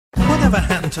Whatever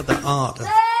happened to the art of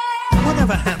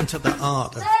whatever happened to the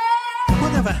art of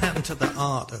whatever happened to the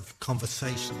art of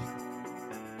conversation?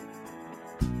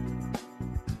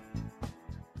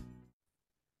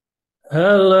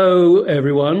 Hello,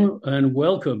 everyone, and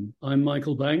welcome. I'm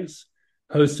Michael Banks,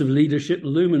 host of Leadership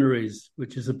Luminaries,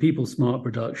 which is a People Smart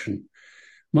production.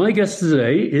 My guest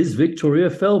today is Victoria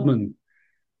Feldman,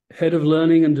 Head of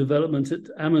Learning and Development at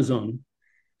Amazon,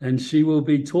 and she will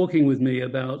be talking with me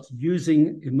about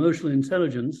using emotional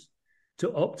intelligence to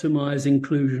optimize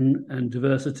inclusion and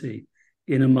diversity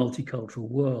in a multicultural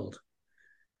world.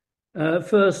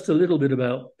 First, a little bit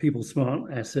about People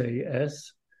Smart,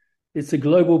 SAS. It's a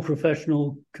global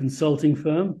professional consulting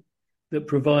firm that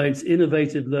provides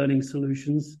innovative learning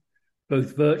solutions,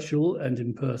 both virtual and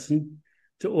in person,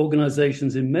 to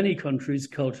organizations in many countries,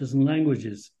 cultures, and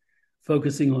languages,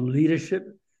 focusing on leadership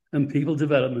and people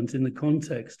development in the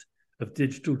context of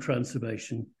digital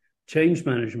transformation, change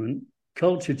management,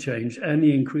 culture change, and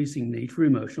the increasing need for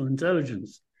emotional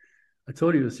intelligence. I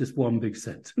told you it was just one big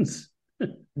sentence.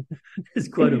 It's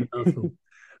quite a mouthful.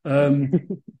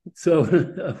 So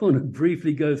I want to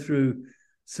briefly go through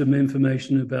some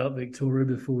information about Victoria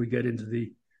before we get into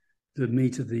the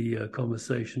meat of the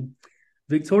conversation.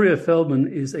 Victoria Feldman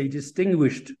is a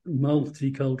distinguished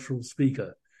multicultural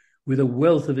speaker with a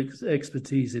wealth of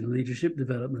expertise in leadership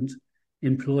development,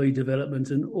 employee development,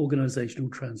 and organizational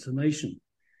transformation.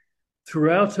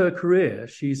 Throughout her career,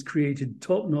 she's created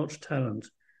top-notch talent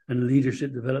and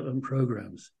leadership development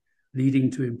programs,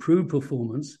 leading to improved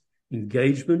performance,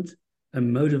 engagement,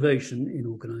 and motivation in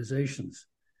organizations.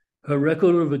 Her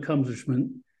record of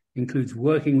accomplishment includes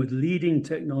working with leading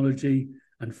technology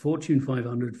and Fortune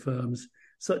 500 firms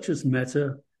such as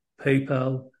Meta,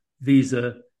 PayPal,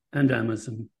 Visa, and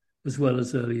Amazon, as well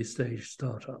as early stage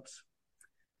startups.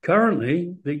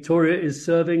 Currently, Victoria is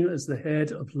serving as the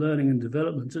head of learning and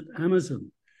development at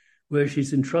Amazon, where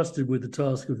she's entrusted with the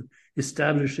task of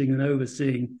establishing and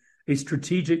overseeing a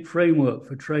strategic framework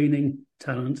for training,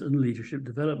 talent, and leadership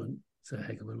development. It's a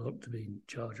heck of a lot to be in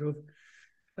charge of.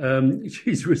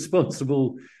 She's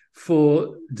responsible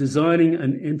for designing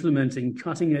and implementing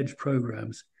cutting-edge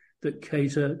programs that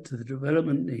cater to the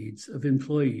development needs of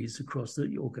employees across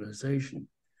the organization.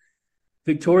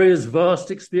 Victoria's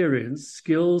vast experience,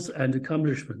 skills, and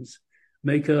accomplishments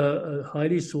make her a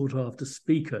highly sought-after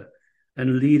speaker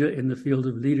and leader in the field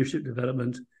of leadership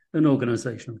development and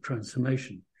organizational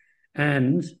transformation.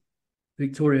 And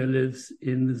Victoria lives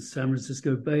in the San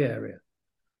Francisco Bay Area,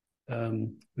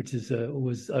 which is I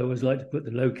always like to put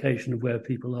the location of where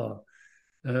people are.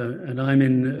 And I'm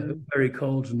in very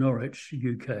cold Norwich,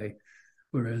 UK,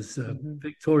 whereas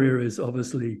Victoria is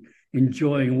obviously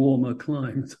enjoying warmer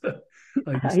climes.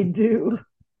 I do.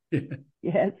 Yeah.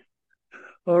 Yes.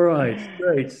 All right,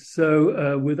 great.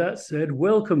 So with that said,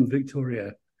 welcome,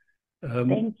 Victoria.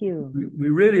 Thank you. We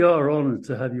really are honored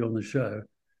to have you on the show.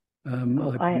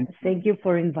 Thank you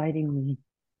for inviting me.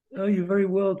 Oh, you're very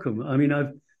welcome. I mean,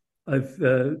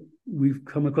 we've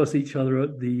come across each other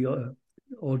at the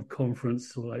odd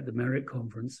conference or like the Merit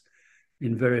conference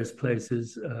in various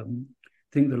places. I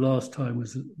think the last time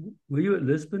were you at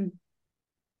Lisbon?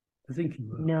 I think you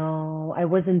were. No, I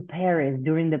was in Paris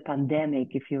during the pandemic,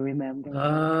 if you remember.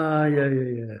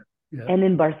 Yeah. And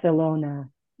in Barcelona.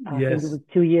 I think Yes. it was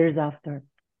 2 years after.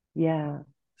 Yeah.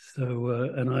 So,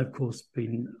 and I've, of course,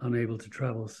 been unable to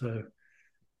travel, so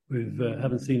we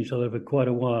haven't seen each other for quite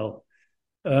a while.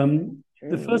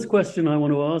 The first question I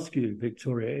want to ask you,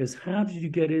 Victoria, is how did you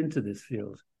get into this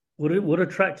field? What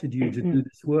attracted you to do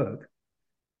this work?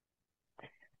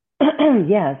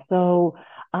 Yeah, so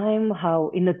in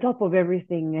the top of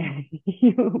everything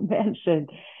you mentioned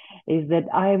is that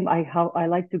I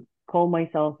like to call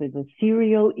myself as a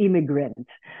serial immigrant.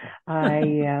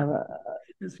 I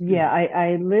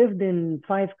lived in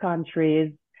 5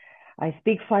 countries. I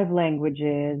speak 5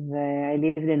 languages. I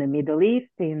lived in the Middle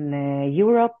East, in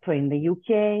Europe, in the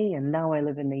UK, and now I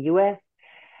live in the US.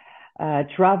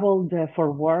 Traveled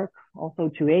for work also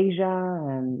to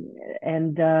Asia,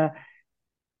 and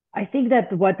I think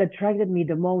that what attracted me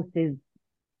the most is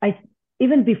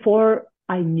even before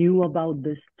I knew about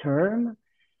this term,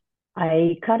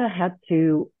 I kind of had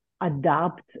to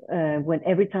adapt when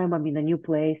every time I'm in a new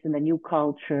place, in a new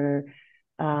culture.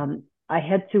 I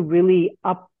had to really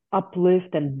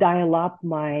uplift and dial up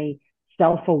my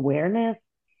self-awareness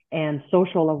and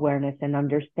social awareness and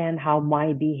understand how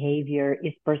my behavior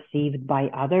is perceived by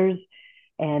others,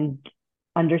 and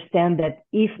understand that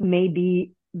if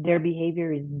maybe their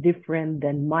behavior is different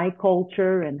than my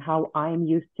culture and how I'm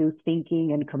used to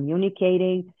thinking and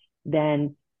communicating,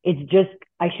 then it's just,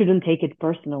 I shouldn't take it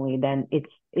personally. Then it's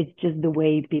it's just the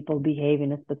way people behave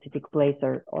in a specific place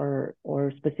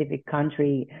or specific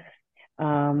country.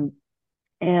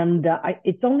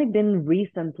 It's only been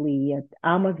recently at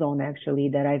Amazon actually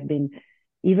that I've been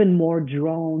even more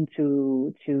drawn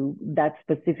to that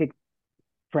specific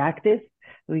practice.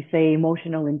 We say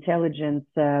emotional intelligence.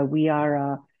 We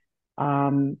have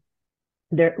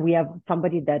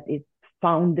somebody that is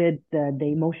founded the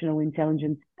emotional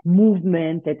intelligence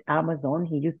movement at Amazon.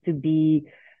 He used to be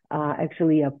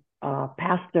actually a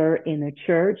pastor in a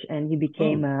church, and he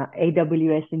became a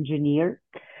AWS engineer.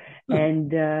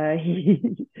 And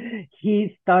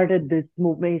he started this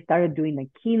movement. He started doing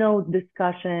keynote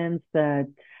discussions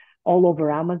all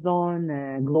over Amazon.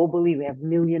 Globally, we have 1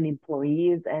 million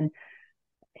employees, and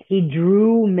he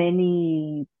drew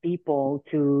many people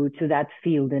to that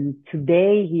field. And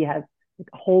today he has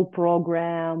a whole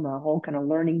program, a whole kind of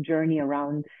learning journey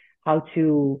around how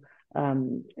to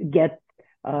get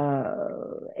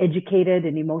educated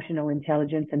in emotional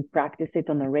intelligence and practice it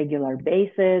on a regular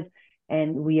basis.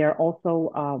 And we are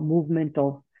also a movement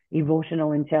of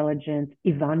emotional intelligence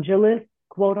evangelists,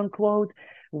 quote unquote,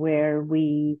 where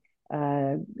we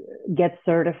get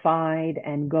certified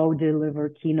and go deliver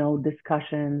keynote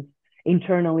discussions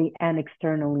internally and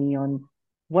externally on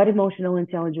what emotional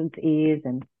intelligence is,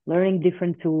 and learning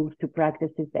different tools to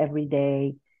practice it every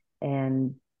day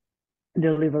and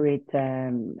deliver it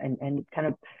and kind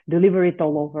of deliver it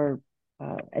all over,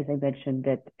 as I mentioned,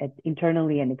 that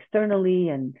internally and externally,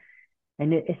 and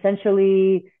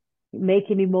essentially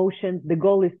making emotions. The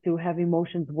goal is to have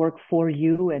emotions work for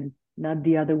you and not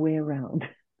the other way around.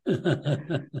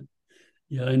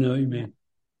 Yeah, I know what you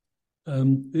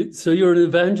mean. So you're an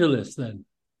evangelist then?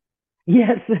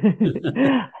 Yes.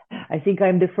 I think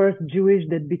I'm the first Jewish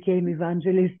that became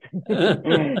evangelist.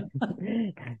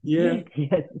 Yeah.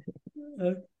 Yes.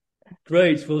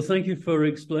 Great. Well, thank you for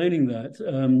explaining that.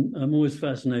 I'm always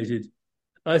fascinated.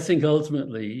 I think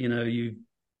ultimately,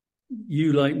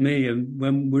 you like me, and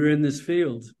when we're in this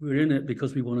field, we're in it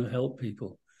because we want to help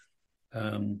people,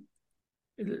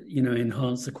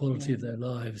 enhance the quality of their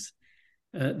lives.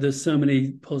 There's so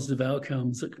many positive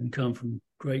outcomes that can come from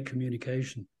great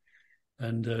communication,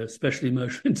 and especially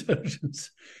emotional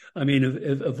intelligence. I mean,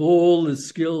 of all the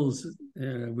skills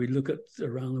we look at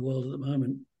around the world at the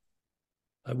moment,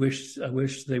 I wish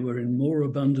they were in more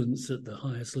abundance at the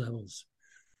highest levels.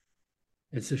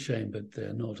 It's a shame, but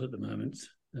they're not at the moment.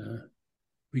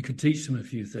 We could teach them a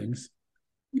few things.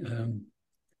 Yeah,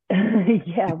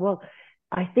 well,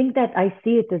 I think that I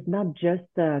see it as not just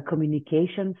a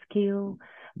communication skill,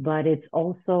 but it's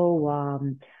also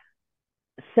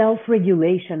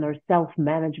self-regulation or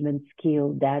self-management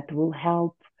skill that will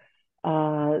help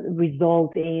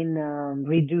result in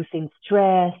reducing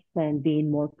stress and being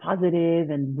more positive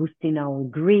and boosting our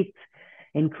grit,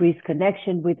 increase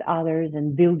connection with others,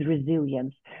 and build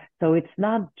resilience. So it's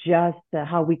not just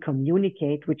how we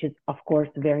communicate, which is, of course,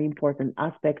 a very important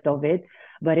aspect of it,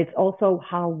 but it's also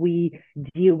how we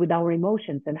deal with our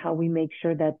emotions and how we make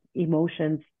sure that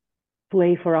emotions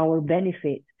play for our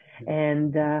benefit,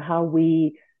 and how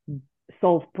we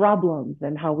solve problems,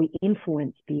 and how we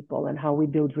influence people, and how we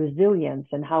build resilience,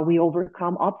 and how we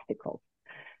overcome obstacles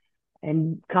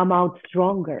and come out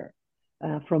stronger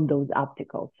from those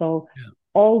obstacles. So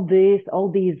all these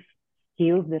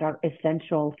skills that are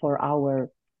essential for our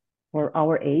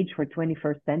age, for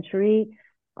 21st century,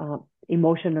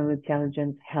 emotional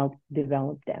intelligence helps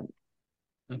develop them.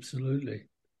 Absolutely.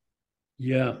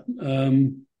 Yeah.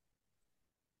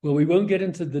 Well, we won't get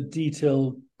into the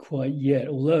detail quite yet,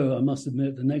 although I must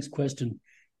admit the next question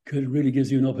really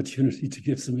gives you an opportunity to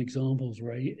give some examples,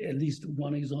 right? At least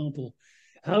one example.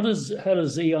 How does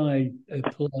EI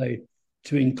apply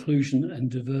to inclusion and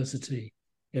diversity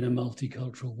in a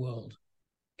multicultural world?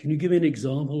 Can you give me an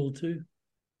example or two?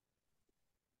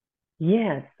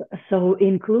 Yes. So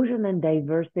inclusion and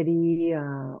diversity,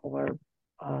 or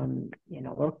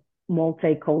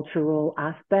multicultural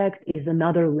aspect is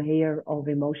another layer of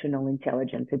emotional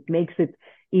intelligence. It makes it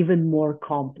even more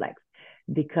complex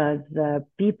because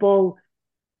people,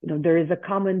 there is a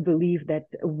common belief that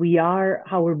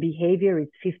our behavior is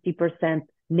 50%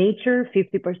 nature,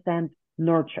 50%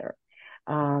 nurture.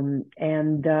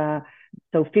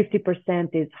 So 50%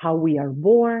 is how we are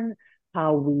born,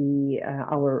 how we,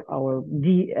 our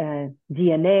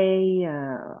DNA,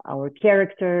 our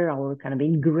character, our kind of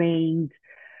ingrained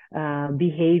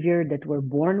behavior that we're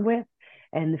born with,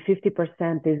 and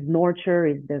 50% is nurture,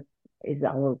 is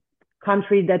our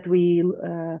country that we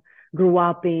grew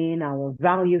up in, our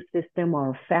value system,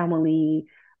 our family,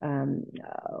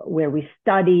 where we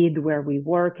studied, where we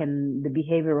work, and the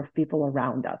behavior of people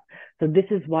around us. So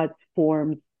this is what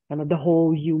forms kind of the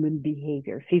whole human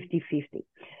behavior, 50-50.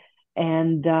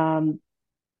 And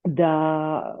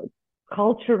the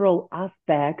cultural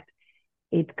aspect,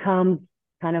 it comes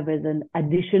kind of as an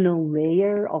additional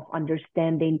layer of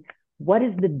understanding what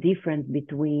is the difference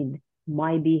between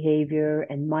my behavior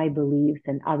and my beliefs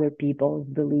and other people's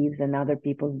beliefs and other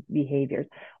people's behaviors.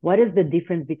 What is the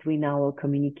difference between our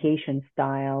communication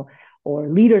style or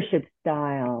leadership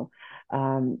style?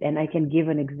 And I can give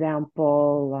an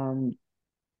example.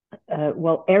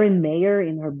 Erin Mayer,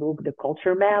 in her book, The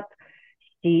Culture Map,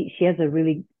 she has a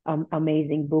really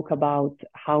amazing book about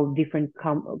how different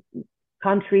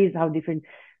countries, how different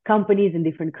companies in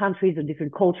different countries or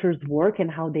different cultures work and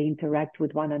how they interact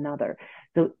with one another.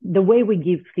 So the way we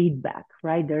give feedback,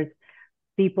 right? There's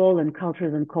people and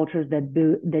cultures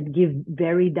that give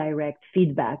very direct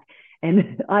feedback.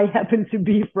 And I happen to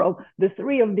be from the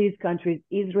three of these countries,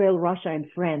 Israel, Russia, and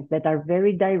France, that are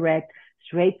very direct,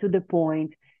 straight to the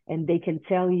point, and they can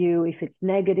tell you if it's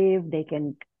negative, they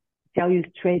can tell you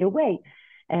straight away.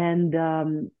 And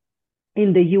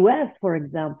in the US, for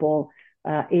example,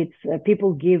 it's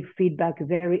people give feedback a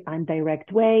very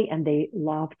indirect way, and they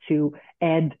love to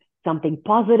add something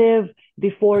positive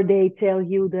before they tell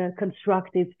you the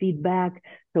constructive feedback.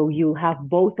 So you have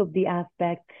both of the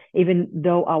aspects, even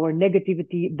though our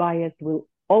negativity bias will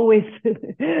always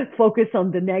focus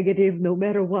on the negative no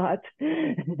matter what.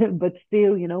 But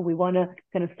still, we want to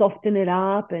kind of soften it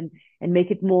up and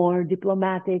make it more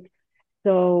diplomatic.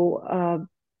 So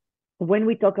when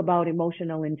we talk about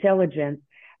emotional intelligence,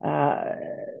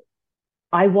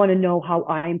 I want to know how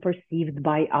I'm perceived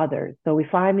by others. So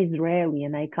if I'm Israeli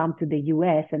and I come to the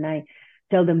US and I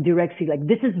tell them directly, like,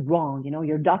 this is wrong,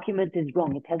 your document is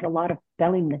wrong, it has a lot of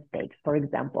spelling mistakes, for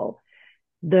example,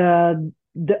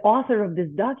 the author of this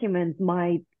document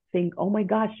might think, oh my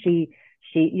gosh, she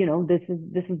this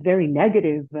is very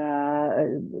negative.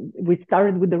 We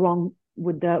started with the wrong,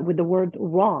 with the word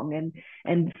wrong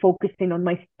and focusing on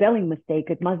my spelling mistake.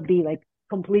 It must be like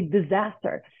complete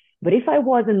disaster. But if I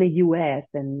was in the US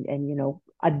and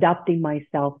adapting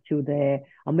myself to the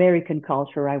American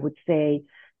culture, I would say,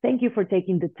 thank you for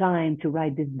taking the time to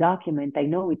write this document. I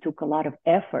know it took a lot of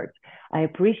effort. I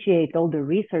appreciate all the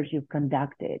research you've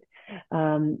conducted.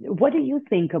 What do you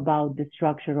think about the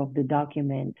structure of the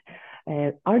document?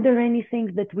 Are there any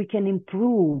things that we can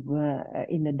improve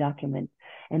in the document?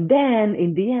 And then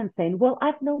in the end saying, well,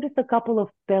 I've noticed a couple of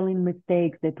spelling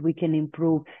mistakes that we can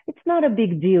improve. It's not a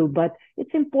big deal, but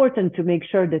it's important to make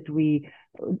sure that we,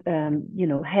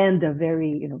 hand a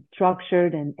very,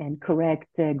 structured and correct,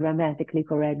 grammatically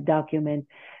correct document.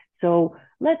 So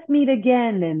let's meet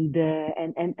again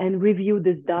and review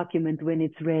this document when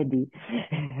it's ready.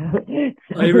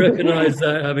 I recognize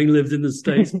that, having lived in the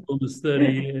States for almost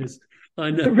 30 years. I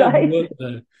know right? I've worked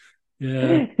there.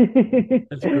 Yeah,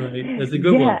 that's great. That's a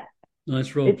good one.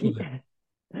 Nice role play.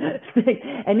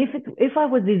 And if I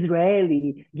was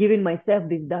Israeli giving myself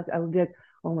this doc, I would be like,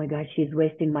 oh my gosh, she's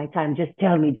wasting my time. Just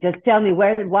tell me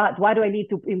why do I need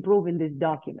to improve in this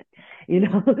document?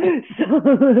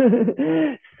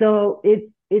 So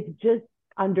it's just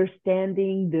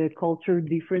understanding the culture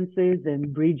differences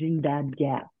and bridging that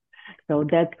gap. So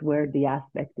that's where the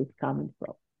aspect is coming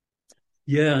from.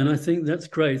 Yeah, and I think that's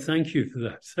great. Thank you for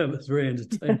that. That was very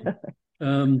entertaining.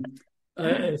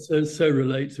 I so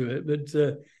relate to it,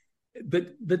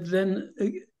 but then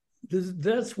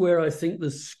that's where I think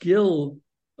the skill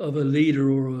of a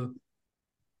leader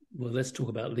let's talk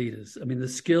about leaders. I mean, the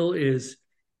skill is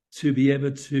to be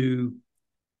able to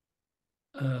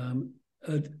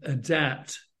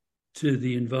adapt to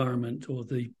the environment or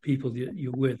the people that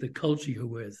you're with, the culture you're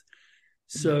with.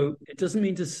 So it doesn't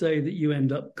mean to say that you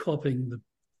end up copying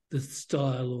the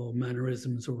style or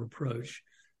mannerisms or approach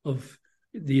of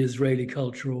the Israeli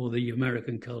culture or the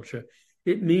American culture.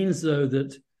 It means, though,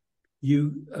 that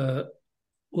you,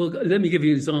 let me give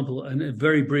you an example, and a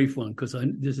very brief one, because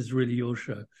this is really your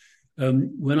show.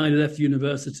 When I left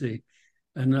university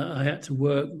and I had to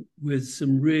work with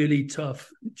some really tough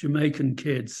Jamaican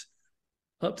kids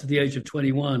up to the age of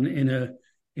 21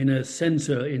 in a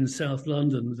centre in South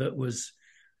London that was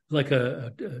like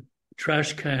a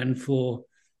trash can for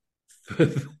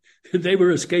they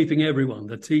were escaping everyone,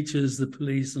 the teachers, the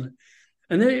police,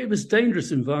 and it was a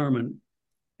dangerous environment.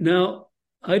 Now,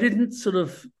 I didn't sort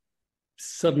of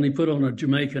suddenly put on a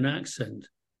Jamaican accent,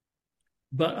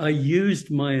 but I used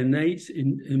my innate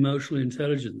emotional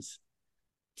intelligence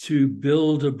to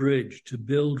build a bridge, to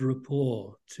build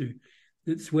rapport.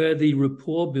 It's where the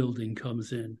rapport building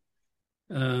comes in.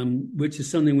 Which is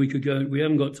something we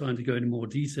haven't got time to go into more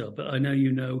detail, but I know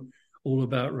you know all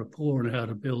about rapport and how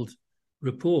to build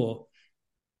rapport.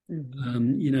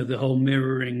 Mhm. The whole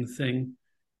mirroring thing,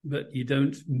 but you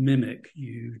don't mimic,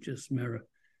 you just mirror.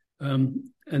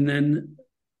 And then,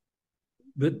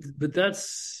 but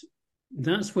that's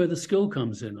where the skill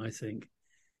comes in, I think,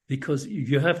 because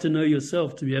you have to know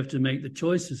yourself to be able to make the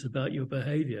choices about your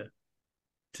behavior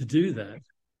to do that.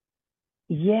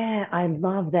 Yeah, I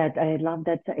love that. I love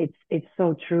that. It's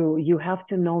so true. You have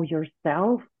to know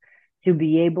yourself to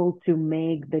be able to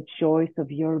make the choice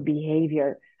of your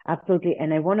behavior. Absolutely.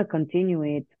 And I want to continue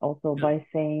it also Yeah. by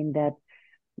saying that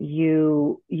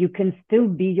you can still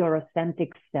be your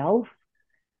authentic self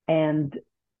and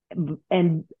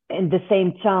and the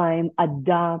same time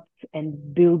adapt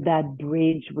and build that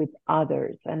bridge with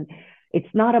others. And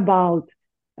it's not about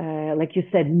like you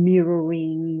said,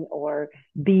 mirroring or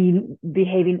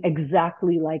behaving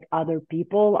exactly like other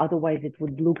people. Otherwise, it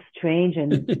would look strange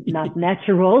and not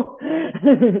natural.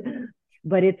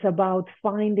 But it's about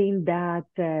finding that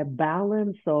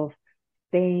balance of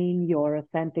staying your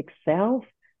authentic self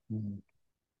Mm.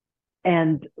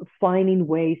 and finding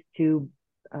ways to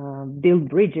build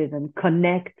bridges and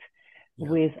connect Yeah.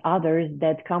 with others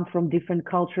that come from different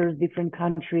cultures, different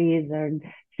countries, and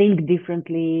think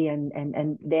differently,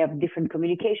 and they have different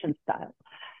communication styles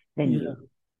than Yeah. you.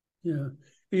 Yeah.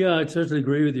 Yeah, I totally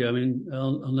agree with you. I mean,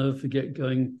 I'll never forget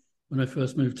going when I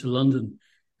first moved to London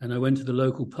and I went to the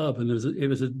local pub and it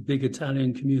was a big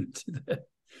Italian community there.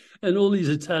 And all these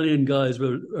Italian guys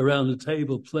were around the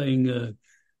table playing,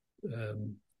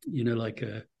 like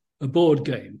a board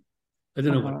game. I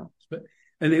don't know what it Uh-huh. was, but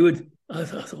and they would. I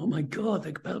thought, oh my god,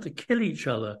 they're about to kill each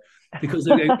other because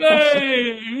they go,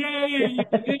 hey, hey,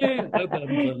 hey. I hope I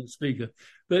haven't put on the speaker,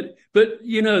 but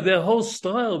their whole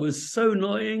style was so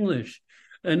not English,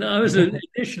 and I was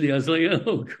like,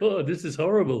 oh god, this is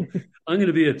horrible. I'm going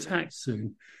to be attacked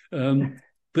soon.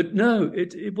 But no,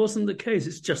 it wasn't the case.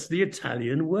 It's just the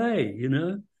Italian way.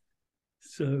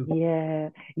 So Yeah,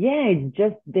 yeah, it's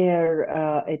just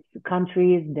it's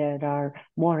countries that are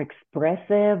more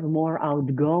expressive, more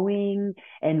outgoing,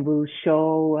 and will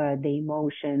show the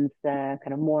emotions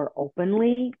kind of more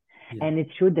openly. yeah, And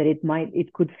it's true that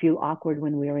it could feel awkward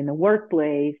when we're in a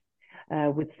workplace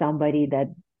with somebody that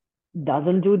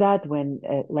doesn't do that. When,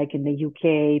 like in the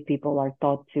UK, people are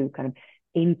taught to kind of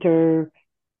inter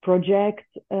project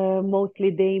mostly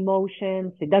the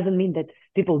emotions. It doesn't mean that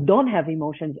people don't have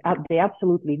emotions. They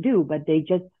absolutely do, but they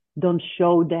just don't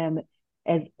show them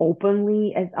as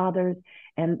openly as others.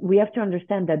 And we have to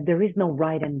understand that there is no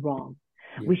right and wrong.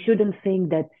 yeah, We shouldn't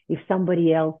think that if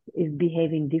somebody else is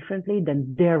behaving differently,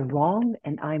 then they're wrong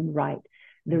and I'm right.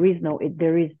 There right. is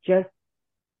there is just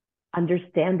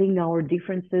understanding our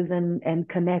differences and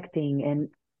connecting, and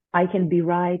I can be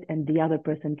right and the other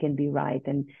person can be right,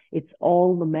 and it's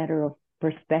all a matter of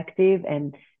perspective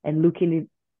and looking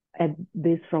at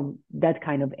this from that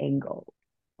kind of angle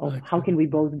of I how can totally we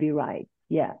agree. both be right.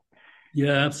 Yeah.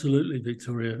 Yeah, absolutely,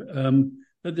 Victoria.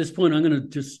 At this point, I'm going to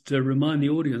just remind the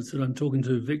audience that I'm talking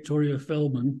to Victoria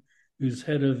Feldman, who's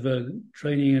head of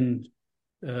training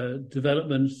and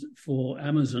development for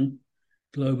Amazon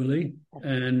globally.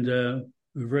 And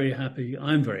we're very happy.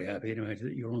 I'm very happy, anyway,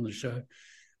 that you're on the show.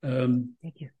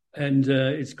 Thank you. And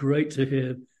it's great to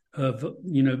hear her,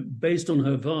 based on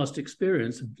her vast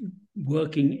experience of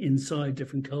working inside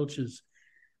different cultures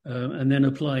and then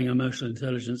applying emotional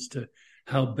intelligence to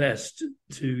how best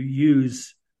to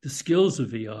use the skills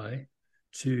of EI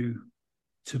to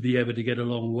be able to get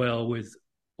along well with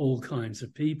all kinds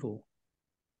of people.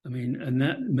 I mean, and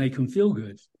that make them feel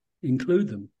good, include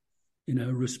them,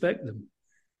 respect them.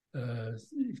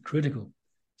 It's critical.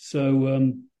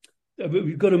 So, but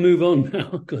we've got to move on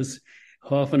now because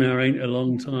half an hour ain't a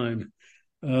long time.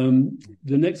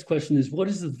 The next question is, what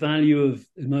is the value of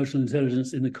emotional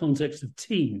intelligence in the context of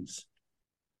teams?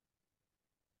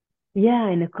 Yeah,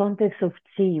 in the context of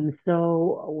teams.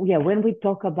 So yeah, when we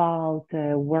talk about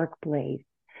workplace,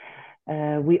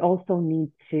 we also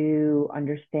need to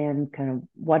understand kind of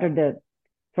what are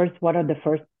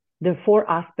the four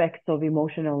aspects of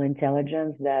emotional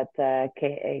intelligence that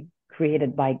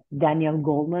created by Daniel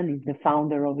Goleman. Is the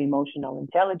founder of emotional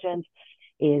intelligence.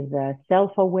 Is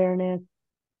self-awareness,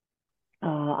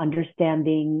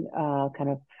 understanding kind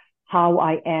of how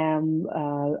I am,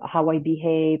 how I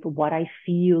behave, what I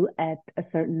feel at a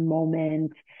certain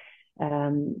moment,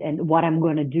 and what I'm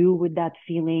going to do with that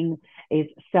feeling. Is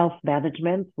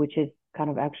self-management, which is kind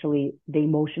of actually the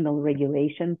emotional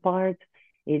regulation part.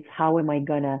 Is how am I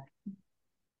going to,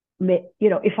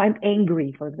 if I'm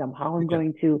angry, for example, how I'm Yeah,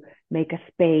 going to make a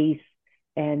space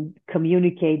and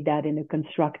communicate that in a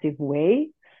constructive way,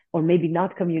 or maybe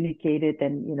not communicate it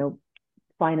and,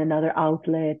 find another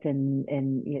outlet and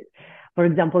for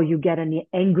example, you get an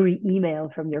angry email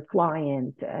from your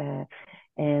client,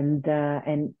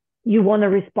 and you want to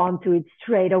respond to it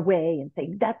straight away and say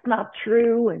that's not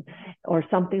true, and or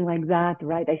something like that,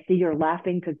 right? I see you're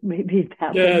laughing because maybe it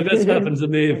Yeah, happened. that's happened to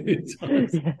me a few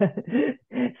times.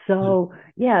 So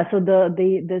yeah, so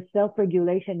the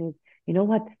self-regulation is, you know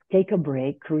what, take a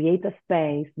break, create a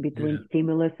space between Yeah,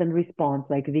 stimulus and response,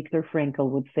 like Viktor Frankl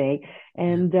would say,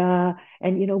 yeah,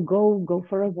 and go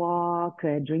for a walk,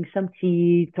 drink some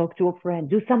tea, talk to a friend,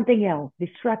 do something else,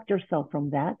 distract yourself from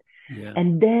that, yeah,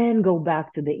 and then go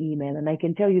back to the email. And I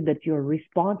can tell you that your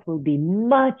response will be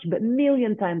much, but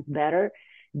million times better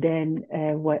than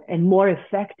what, and more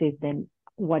effective than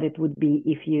what it would be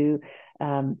if you,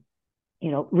 um,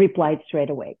 replied straight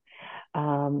away.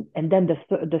 And then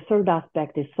the third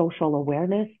aspect is social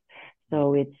awareness.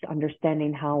 So it's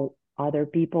understanding how other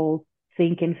people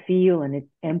think and feel, and it's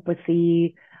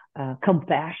empathy,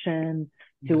 compassion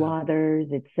to yeah, others.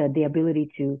 It's the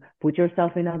ability to put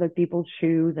yourself in other people's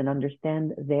shoes and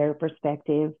understand their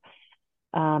perspective.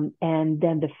 And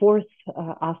then the fourth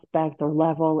aspect or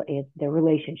level is the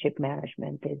relationship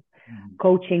management, is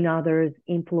coaching others,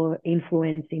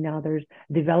 influencing others,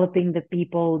 developing the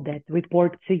people that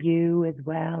report to you as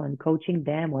well and coaching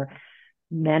them, or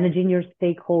managing your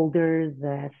stakeholders,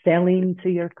 selling to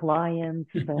your clients,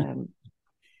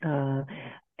 uh,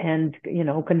 and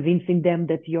convincing them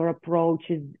that your approach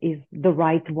is the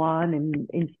right one, and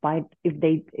in spite if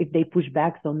they push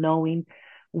back, so knowing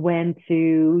when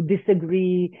to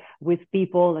disagree with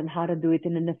people and how to do it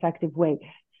in an effective way.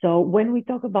 So when we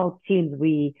talk about teams,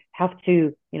 we have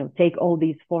to take all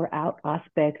these four out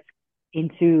aspects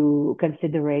into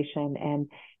consideration, and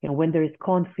when there is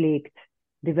conflict,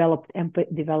 develop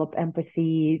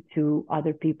empathy to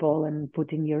other people and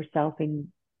putting yourself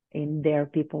in their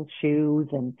people's shoes,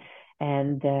 and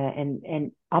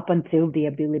up until the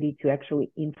ability to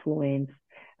actually influence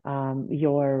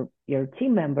your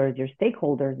team members, your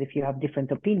stakeholders, if you have different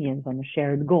opinions on a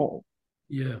shared goal.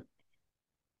 yeah.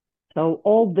 So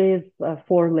all these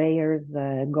four layers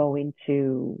go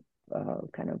into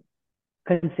kind of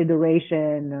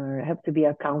consideration, or have to be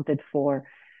accounted for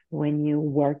when you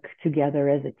work together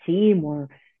as a team, or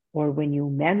when you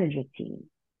manage a team.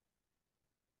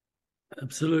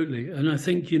 Absolutely. And I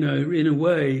think, in a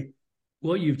way,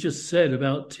 what you've just said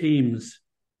about teams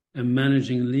and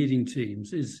managing and leading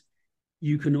teams is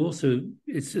you can also,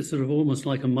 it's just sort of almost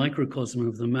like a microcosm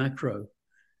of the macro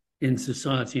in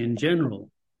society in general,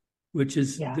 which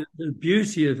is Yeah, the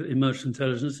beauty of emotional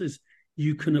intelligence is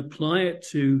you can apply it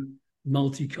to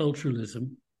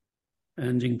multiculturalism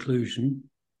and inclusion.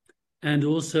 And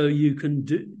also you can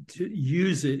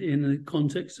use it in the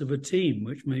context of a team,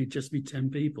 which may just be 10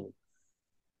 people.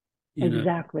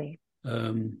 exactly.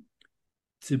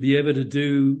 To be able to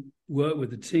do work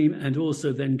with the team and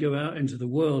also then go out into the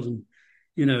world and,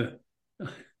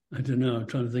 I don't know, I'm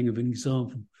trying to think of an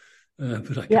example,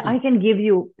 but I Yeah, can't. I can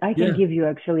Yeah, give you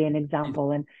actually an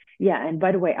example. And yeah, and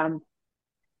by the way, I'm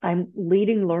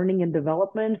leading learning and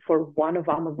development for one of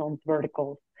Amazon's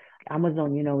verticals.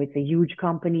 Amazon, it's a huge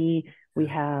company. We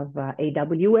have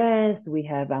AWS, we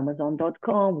have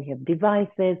Amazon.com, we have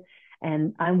devices,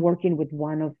 and I'm working with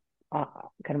one of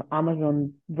kind of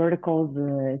Amazon verticals.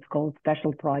 It's called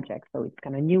special projects. So it's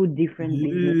kind of new, different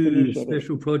business initiatives.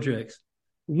 special projects.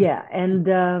 Yeah. And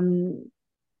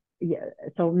yeah,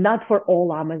 so not for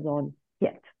all Amazon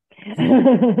yet.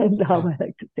 How I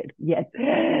like to say it, yet.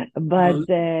 Well,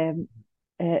 But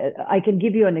I can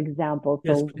give you an example.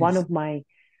 yes, So one please. of my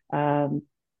um,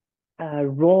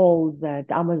 roles at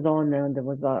Amazon, there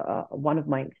was one of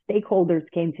my stakeholders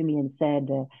came to me and said,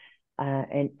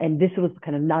 and this was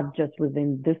kind of not just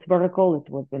within this vertical, it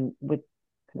was with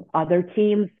kind of other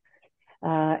teams,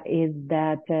 is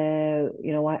that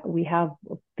we have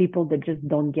people that just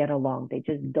don't get along. They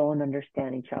just don't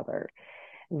understand each other.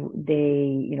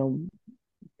 They,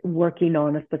 working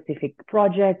on a specific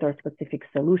project or a specific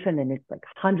solution, and it's like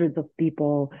hundreds of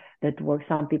people that work.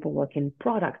 Some people work in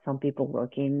product, some people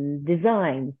work in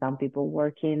design, some people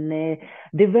work in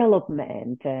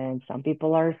development, and some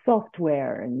people are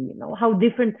software. And how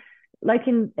different, like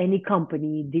in any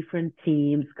company, different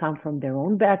teams come from their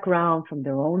own background, from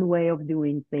their own way of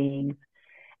doing things,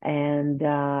 and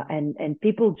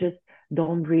people just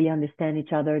don't really understand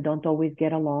each other, don't always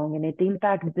get along, and it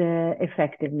impacts the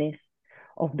effectiveness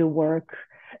of the work.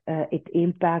 It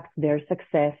impacts their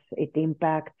success. It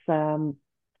impacts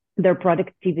their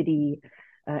productivity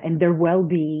and their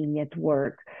well-being at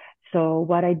work. So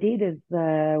what I did is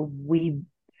we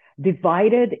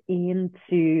divided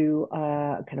into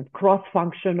kind of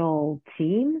cross-functional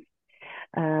teams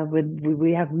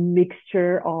We have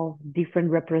mixture of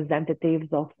different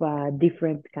representatives of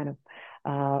different kind of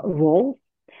roles,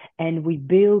 and we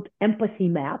build empathy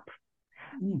map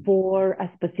for a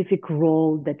specific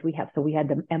role that we have. So we had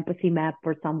the empathy map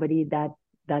for somebody that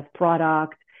does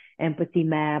product, empathy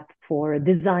map for a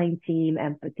design team,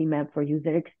 empathy map for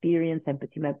user experience,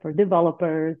 empathy map for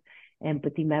developers,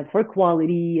 empathy map for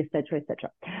quality, etc., etc.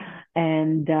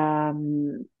 And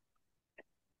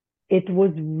it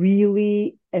was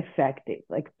really effective.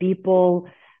 Like people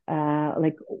got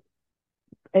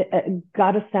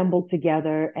assembled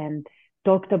together and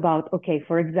talked about, okay,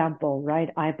 for example, right,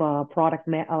 I'm a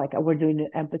we're doing an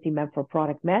empathy map for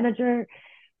product manager.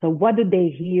 So what do they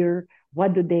hear?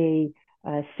 What do they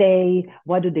say?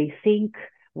 What do they think?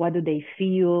 What do they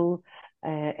feel?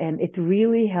 And it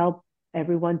really helped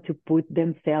everyone to put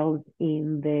themselves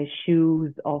in the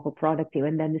shoes of a product team,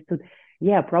 and then understood,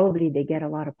 yeah, probably they get a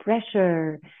lot of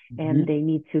pressure and they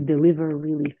need to deliver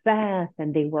really fast,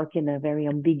 and they work in a very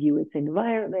ambiguous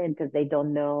environment because they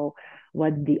don't know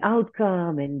what the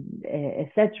outcome and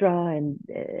etc.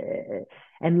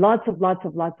 And lots of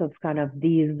kind of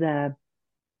these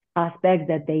aspects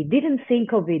that they didn't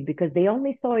think of it because they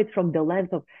only saw it from the lens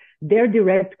of their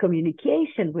direct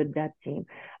communication with that team.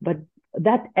 But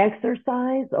that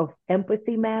exercise of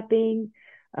empathy mapping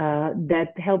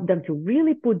that helped them to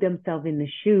really put themselves in the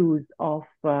shoes of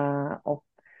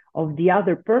the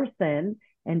other person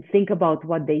and think about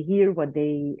what they hear, what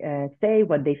they say,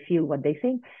 what they feel, what they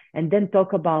think, and then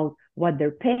talk about what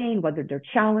their pain, what are their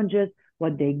challenges,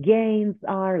 what their gains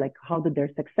are, like how did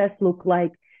their success look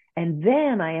like. And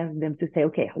then I ask them to say,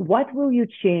 okay, what will you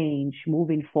change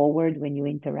moving forward when you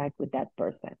interact with that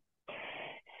person?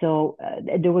 So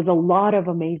there was a lot of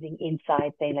amazing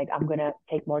insights saying like, I'm going to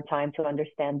take more time to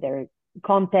understand their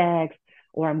context,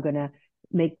 or I'm going to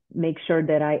make sure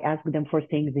that I ask them for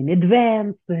things in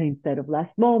advance instead of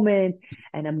last moment.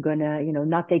 And I'm going to,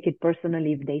 not take it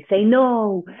personally if they say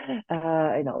no.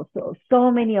 So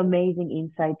many amazing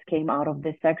insights came out of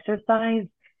this exercise.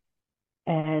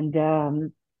 And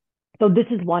so this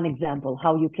is one example,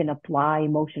 how you can apply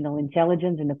emotional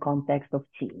intelligence in the context of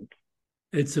teams.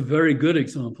 It's a very good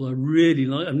example. I really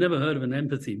like. I've never heard of an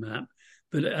empathy map,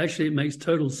 but actually it makes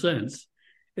total sense.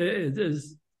 It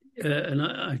is,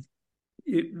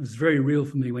 it was very real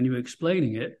for me when you were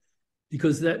explaining it,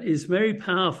 because that is very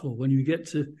powerful when you get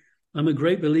to. I'm a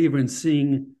great believer in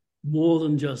seeing more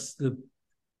than just the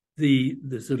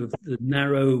sort of the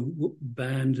narrow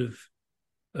band of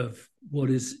what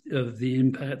is of the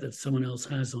impact that someone else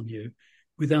has on you,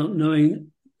 without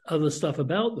knowing other stuff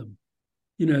about them.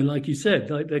 Like you said,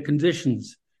 like their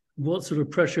conditions, what sort of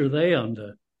pressure are they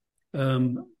under?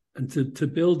 And to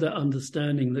build that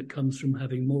understanding that comes from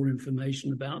having more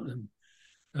information about them.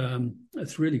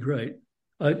 That's really great.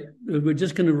 We're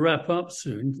just going to wrap up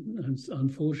soon,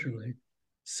 unfortunately.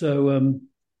 So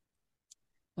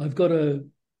I've got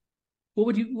what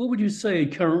would you say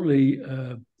currently,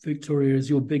 Victoria, is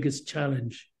your biggest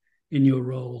challenge in your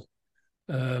role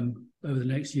over the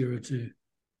next year or two?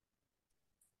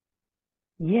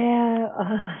 Yeah,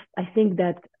 I think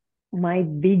that my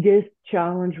biggest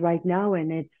challenge right now,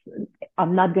 and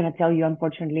I'm not going to tell you,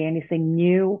 unfortunately, anything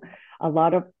new. A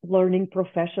lot of learning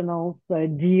professionals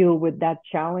deal with that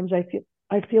challenge.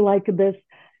 I feel like this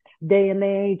day and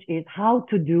age is how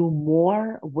to do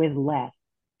more with less.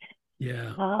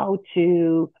 Yeah. How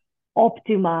to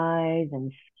optimize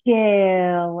and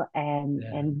scale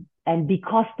and be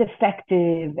cost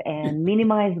effective and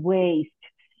minimize waste.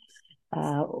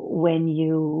 When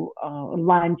you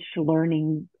launch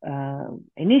learning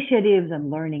initiatives and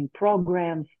learning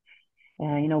programs,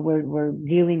 we're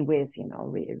dealing with,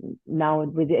 now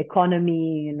with the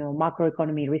economy,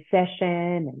 macroeconomy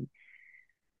recession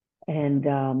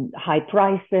and high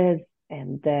prices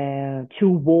and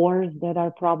two wars that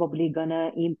are probably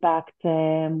gonna impact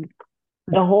the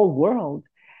whole world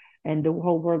and the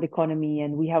whole world economy.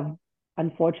 And we have,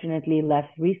 unfortunately, less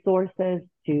resources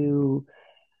to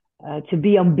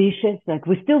be ambitious. Like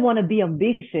we still want to be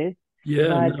ambitious,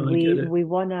 but we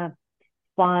want to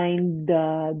find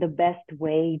the best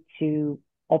way to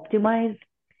optimize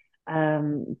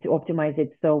it.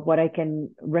 So what I can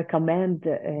recommend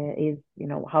is,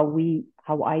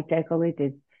 how I tackle it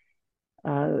is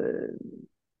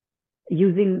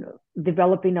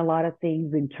developing a lot of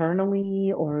things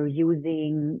internally, or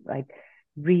using like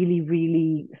really,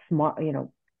 really smart,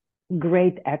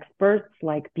 great experts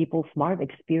like people smart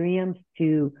experience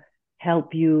to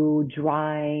help you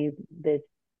drive this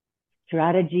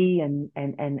strategy and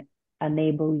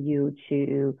enable you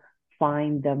to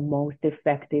find the most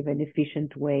effective and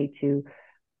efficient way to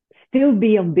still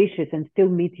be ambitious and still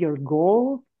meet your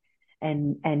goals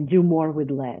and do more with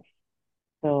less.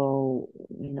 So,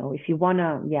 if you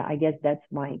wanna, I guess that's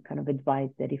my kind of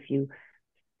advice, that if you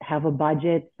have a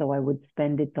budget, so I would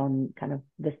spend it on kind of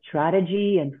the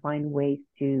strategy and find ways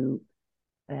to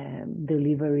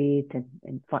deliver it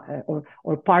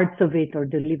or parts of it, or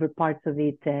deliver parts of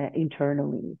it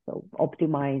internally. So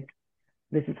optimize.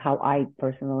 This is how I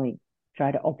personally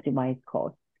try to optimize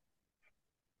costs.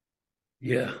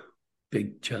 Yeah,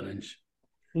 big challenge.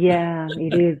 Yeah,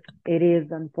 it is. It is,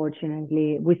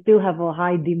 unfortunately. We still have a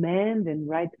high demand and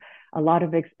a lot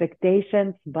of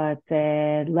expectations, but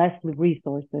less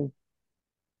resources.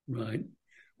 Right.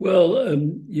 Well,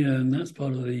 and that's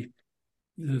part of the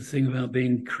thing about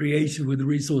being creative with the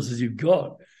resources you've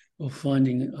got, or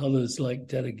finding others, like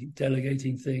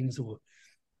delegating things, or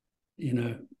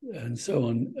and so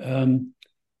on.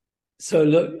 So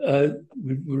look,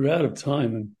 we're out of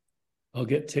time, and I'll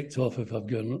get ticked off if I've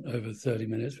gone over 30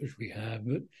 minutes, which we have.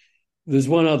 But there's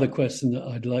one other question that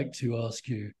I'd like to ask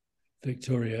you,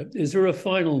 Victoria. Is there a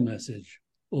final message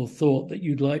or thought that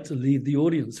you'd like to leave the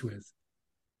audience with?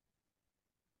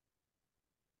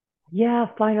 Yeah,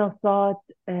 final thought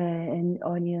and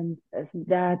audience is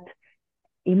that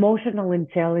emotional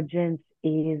intelligence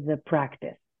is a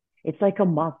practice. It's like a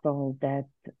muscle that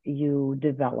you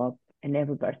develop in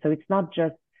everybody. So it's not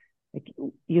just like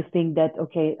you think that,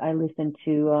 okay, I listened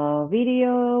to a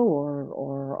video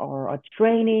or a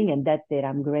training and that's it.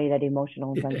 I'm great at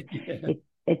emotional intelligence. Yeah.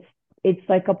 It's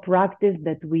like a practice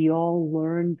that we all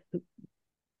learn.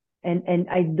 And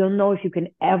I don't know if you can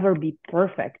ever be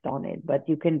perfect on it, but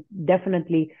you can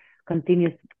definitely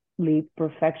continuously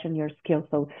perfection your skills.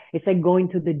 So it's like going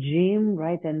to the gym,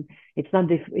 right? And it's not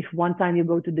if one time you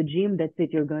go to the gym, that's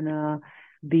it. You're gonna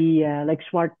be like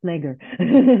Schwarzenegger.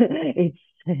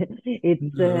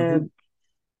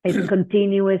 It's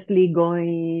continuously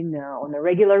going on a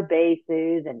regular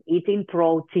basis and eating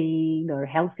protein or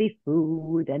healthy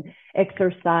food and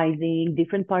exercising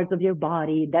different parts of your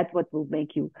body. That's what will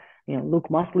make you, look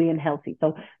muscly and healthy.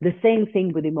 So the same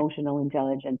thing with emotional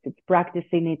intelligence. It's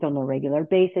practicing it on a regular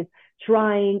basis,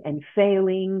 trying and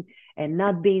failing and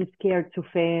not being scared to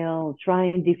fail,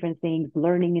 trying different things,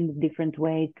 learning in different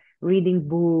ways, reading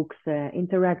books,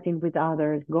 interacting with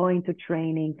others, going to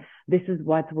training. This is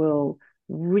what will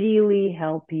really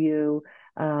help you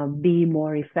be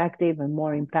more effective and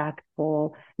more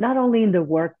impactful, not only in the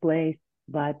workplace,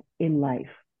 but in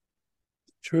life.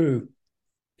 True.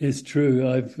 It's true.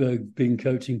 I've been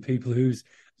coaching people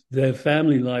their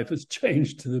family life has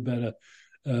changed to the better,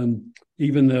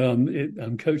 even though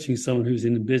I'm coaching someone who's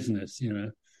in business,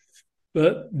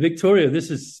 But Victoria, this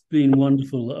has been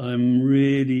wonderful. I'm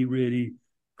really, really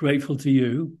grateful to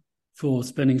you for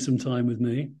spending some time with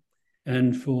me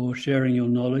and for sharing your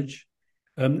knowledge.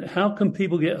 How can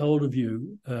people get hold of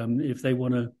you if they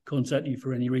want to contact you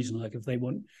for any reason, like if they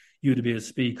want you to be a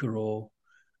speaker or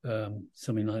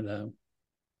something like that?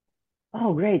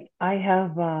 Oh, great. I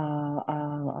have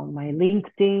my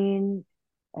LinkedIn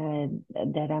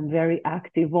that I'm very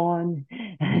active on.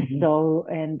 Mm-hmm. So,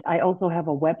 and I also have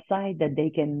a website that they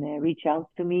can reach out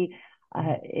to me.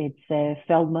 It's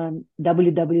Feldman,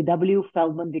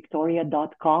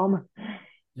 www.feldmanvictoria.com.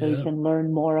 So you can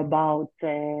learn more about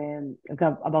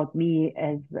me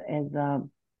as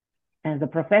a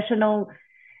professional,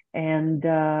 and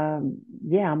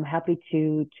I'm happy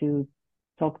to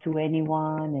talk to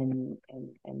anyone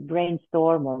and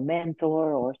brainstorm or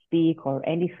mentor or speak or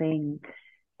anything.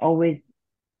 Always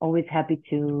happy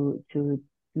to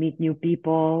meet new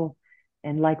people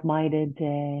and like-minded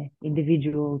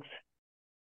individuals.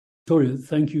 Victoria,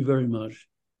 thank you very much.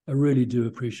 I really do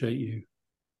appreciate you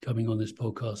coming on this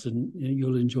podcast, and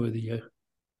you'll enjoy the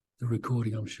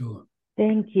recording, I'm sure.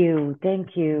 Thank you.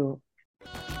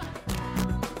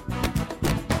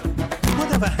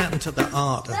 Whatever happened to the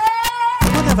art of?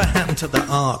 Whatever happened to the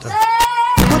art of?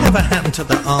 Whatever happened to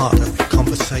the art of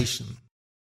conversation?